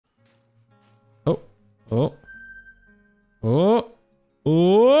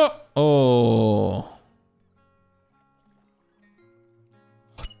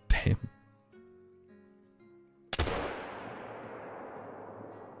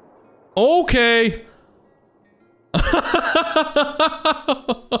Okay.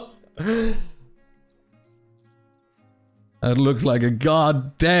 That looks like a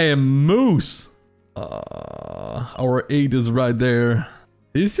goddamn moose. Our 8 is right there.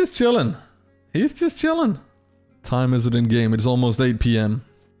 He's just chilling. He's just chilling. Time is it in game? It's almost 8 p.m.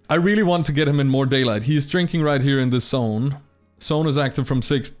 I really want to get him in more daylight. He's drinking right here in this zone. Zone is active from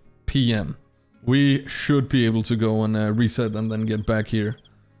 6 p.m. We should be able to go and reset and then get back here.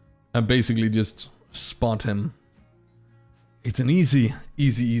 And basically just spot him. It's an easy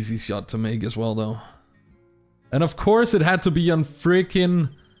shot to make as well though. And of course it had to be on freaking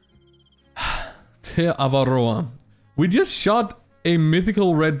Te Avaroa. We just shot a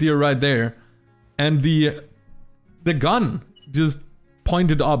mythical red deer right there. And the gun just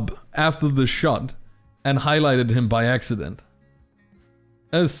pointed up after the shot and highlighted him by accident.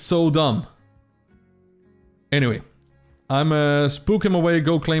 That's so dumb. Anyway, I'm spook him away,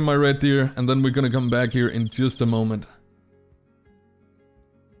 go claim my red deer, and then we're gonna come back here in just a moment.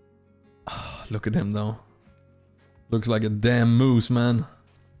 Oh, look at him though. Looks like a damn moose, man.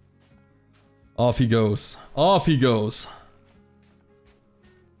 Off he goes. Off he goes.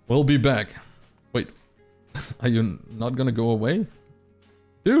 We'll be back. Wait. Are you not gonna go away?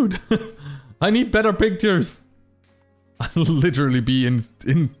 Dude, I need better pictures. I'll literally be in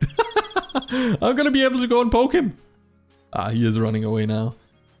I'm gonna be able to go and poke him. Ah, he is running away now.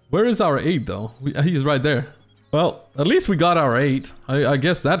 Where is our 8 though? He's right there. Well, at least we got our 8. I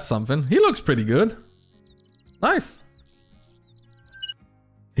guess that's something. He looks pretty good. Nice.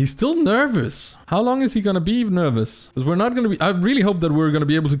 He's still nervous. How long is he gonna be nervous? Because we're not gonna be... I really hope that we're gonna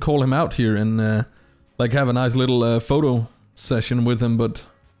be able to call him out here and like have a nice little photo session with him, but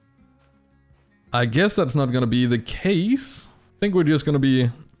I guess that's not gonna be the case. I think we're just gonna be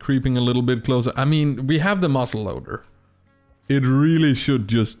creeping a little bit closer. I mean, we have the muzzle loader. It really should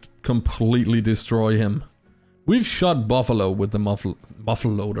just completely destroy him. We've shot buffalo with the muffle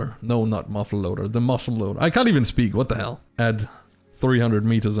loader. No, not muffle loader. The muscle loader. I can't even speak. What the hell? Add 300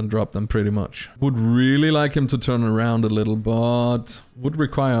 meters and drop them pretty much. Would really like him to turn around a little, but would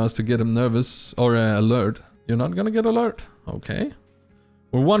require us to get him nervous or alert. You're not gonna get alert? Okay.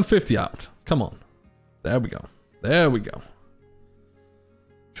 We're 150 out. Come on. There we go. There we go.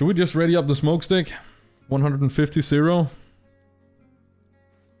 Should we just ready up the smoke stick? 150 0.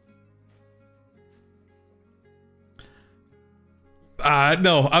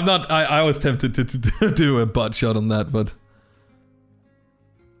 No, I'm not. I was tempted to do a butt shot on that, but...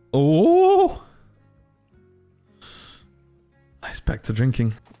 Oh! Nice, back to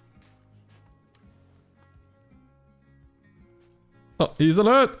drinking. Oh, he's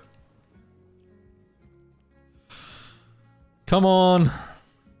alert! Come on!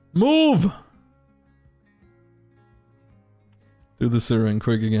 Move! Do the syring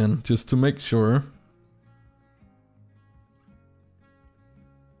quick again, just to make sure.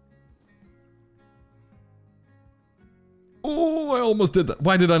 Oh, I almost did that.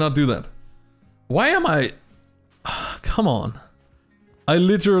 Why did I not do that? Why am I... Come on. I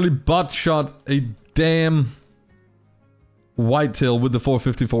literally butt shot a damn whitetail with the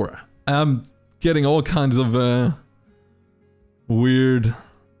 454. I'm getting all kinds of weird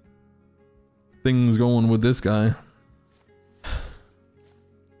things going with this guy.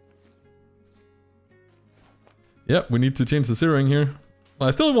 Yep, we need to change the zeroing here. Well,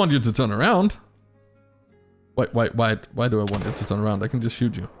 I still want you to turn around. Why do I want you to turn around? I can just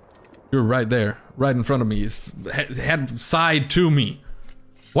shoot you. You're right there, right in front of me. Head side to me.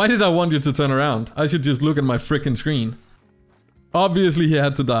 Why did I want you to turn around? I should just look at my frickin' screen. Obviously he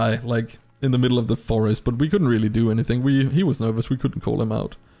had to die, like, in the middle of the forest, but we couldn't really do anything. He was nervous, we couldn't call him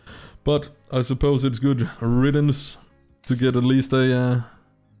out. But I suppose it's good riddance to get at least a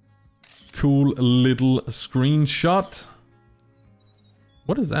cool little screenshot.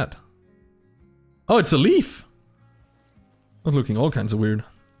 What is that? Oh, it's a leaf! That's looking all kinds of weird.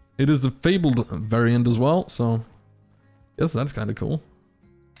 It is the fabled variant as well, so... Guess that's kind of cool.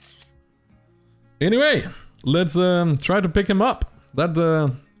 Anyway, let's try to pick him up. That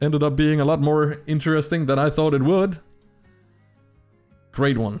ended up being a lot more interesting than I thought it would.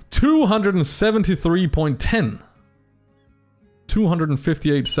 Great one. 273.10.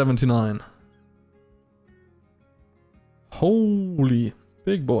 258.79. Holy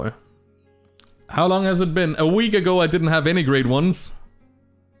big boy. How long has it been? A week ago I didn't have any grade ones.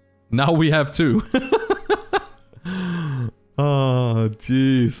 Now we have 2. Oh,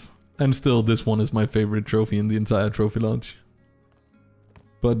 jeez. And still, this one is my favorite trophy in the entire trophy launch.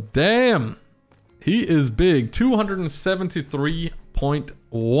 But damn! He is big.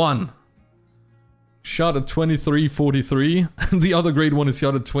 273.1. shot at 23:43. The other grade one is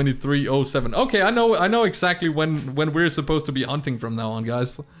shot at 23:07. Okay, I know exactly when we're supposed to be hunting from now on,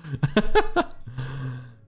 guys.